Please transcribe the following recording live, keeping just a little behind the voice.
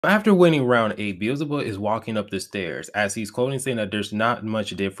After winning round 8, Beelzebub is walking up the stairs as he's quoting saying that there's not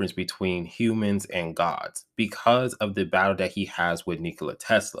much difference between humans and gods because of the battle that he has with Nikola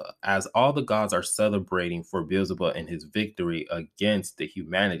Tesla, as all the gods are celebrating for Beelzebub and his victory against the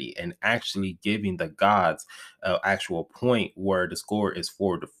humanity and actually giving the gods an actual point where the score is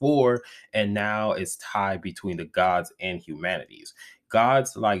 4-4, and now it's tied between the gods and humanities.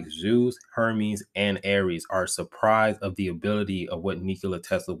 Gods like Zeus, Hermes, and Ares are surprised of the ability of what Nikola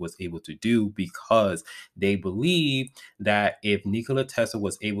Tesla was able to do because they believe that if Nikola Tesla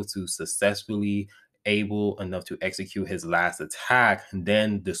was able to successfully able enough to execute his last attack,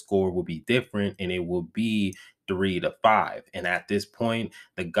 then the score will be different and it will be 3-5. And at this point,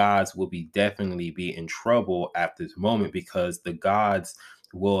 the gods will be definitely be in trouble at this moment because the gods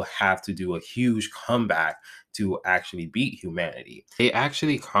will have to do a huge comeback to actually beat humanity. They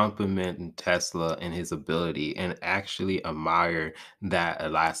actually compliment Tesla and his ability and actually admire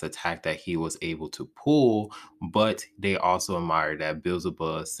that last attack that he was able to pull, but they also admire that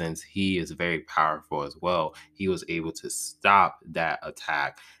Beelzebub, since he is very powerful as well, he was able to stop that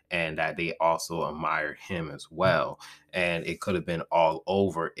attack and that they also admire him as well. And it could have been all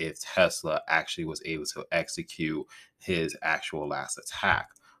over if Tesla actually was able to execute his actual last attack.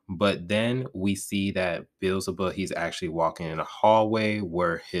 But then we see that Beelzebub, he's actually walking in a hallway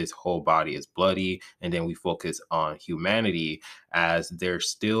where his whole body is bloody. And then we focus on humanity as they're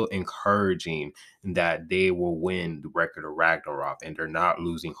still encouraging that they will win the record of Ragnarok and they're not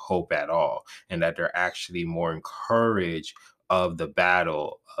losing hope at all. And that they're actually more encouraged of the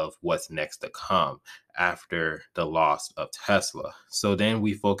battle of what's next to come after the loss of Tesla. So then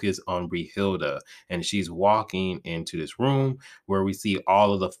we focus on Brihilda, and she's walking into this room where we see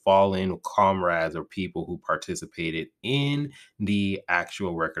all of the fallen comrades or people who participated in the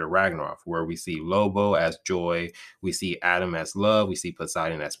actual record of Ragnarok, where we see Lobo as joy, we see Adam as love, we see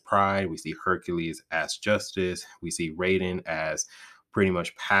Poseidon as pride, we see Hercules as justice, we see Raiden as pretty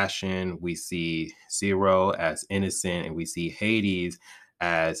much passion, we see Zero as innocent, and we see Hades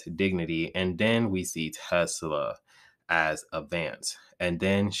as dignity, and then we see Tesla as advance. And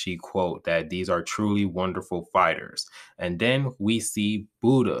then she quote that these are truly wonderful fighters. And then we see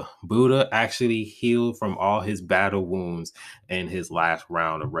Buddha. Buddha actually healed from all his battle wounds in his last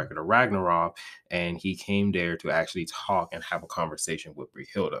round of Record of Ragnarok, and he came there to actually talk and have a conversation with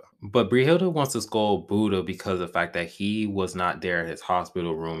Brihilda. But Brihilda wants to scold Buddha because of the fact that he was not there at his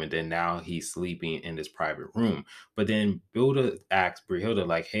hospital room, and then now he's sleeping in this private room. But then Buddha asks Brihilda,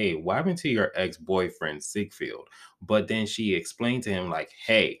 like, hey, what happened to your ex-boyfriend Sigfield? But then she explained to him, like,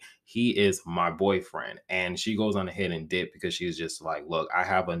 hey, he is my boyfriend. And she goes on ahead and dip because she was just like, look, I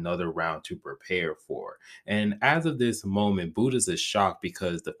have another round to prepare for. And as of this moment, Buddha's is shocked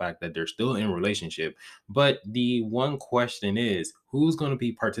because the fact that they're still in relationship. But the one question is, who's going to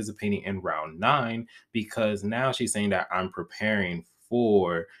be participating in round 9? Because now she's saying that I'm preparing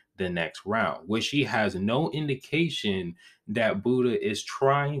for the next round, which she has no indication that Buddha is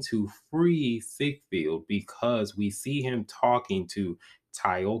trying to free Sigfield because we see him talking to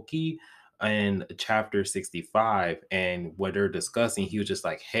Taioki in chapter 65. And what they're discussing, he was just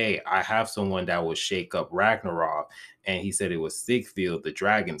like, hey, I have someone that will shake up Ragnarok. And he said it was Sigfield, the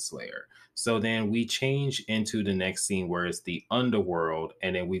Dragon Slayer. So then we change into the next scene where it's the underworld,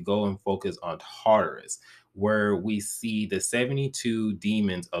 and then we go and focus on Tartarus, where we see the 72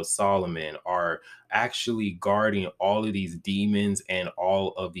 demons of Solomon are actually guarding all of these demons and all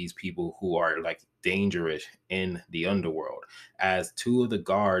of these people who are like dangerous in the underworld, as two of the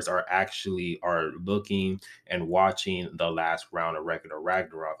guards are looking and watching the last round of Record of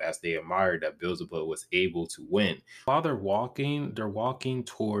Ragnarok as they admired that Beelzebub was able to win. While they're walking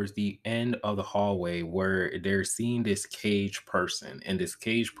towards the end of the hallway where they're seeing this cage person, and this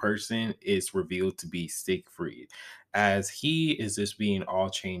cage person is revealed to be Siegfried, as he is just being all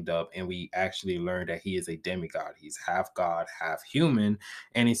chained up, and we actually learn that he is a demigod. He's half god, half human,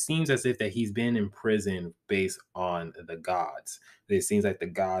 and it seems as if that he's been in prison based on the gods. It seems like the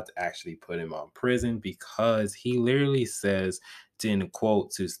gods actually put him on prison because he literally says, in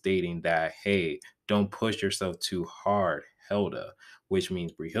quote, to stating that, hey, don't push yourself too hard, Helda, which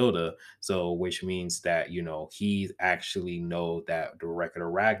means Brihilda. So, which means that, he actually know that the record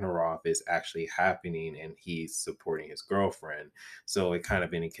of Ragnarok is actually happening and he's supporting his girlfriend. So it kind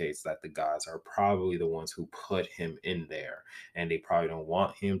of indicates that the gods are probably the ones who put him in there, and they probably don't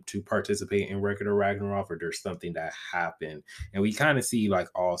want him to participate in record of Ragnarok, or there's something that happened. And we kind of see like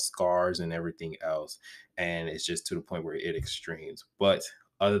all scars and everything else. And it's just to the point where it extremes. But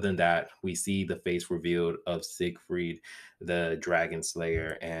Other than that, we see the face revealed of Siegfried, the dragon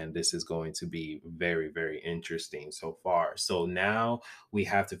slayer, and this is going to be very, very interesting so far. So now we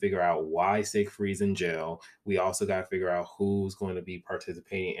have to figure out why Siegfried's in jail. We also got to figure out who's going to be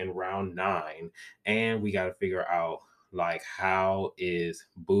participating in round nine, and we got to figure out like how is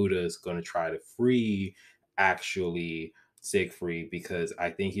Buddha's going to try to free actually Siegfried, because I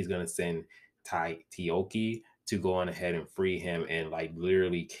think he's going to send Tioki to go on ahead and free him and like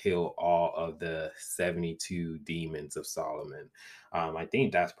literally kill all of the 72 demons of Solomon. I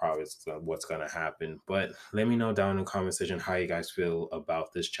think that's probably what's going to happen. But let me know down in the comment section how you guys feel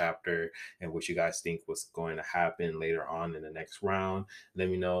about this chapter and what you guys think was going to happen later on in the next round. Let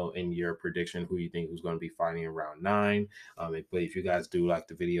me know in your prediction who you think who's going to be fighting in round nine. But if you guys do like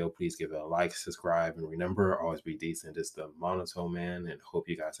the video, please give it a like, subscribe, and remember, always be decent. It's the Monotone Man, and hope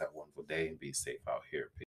you guys have a wonderful day and be safe out here. Peace.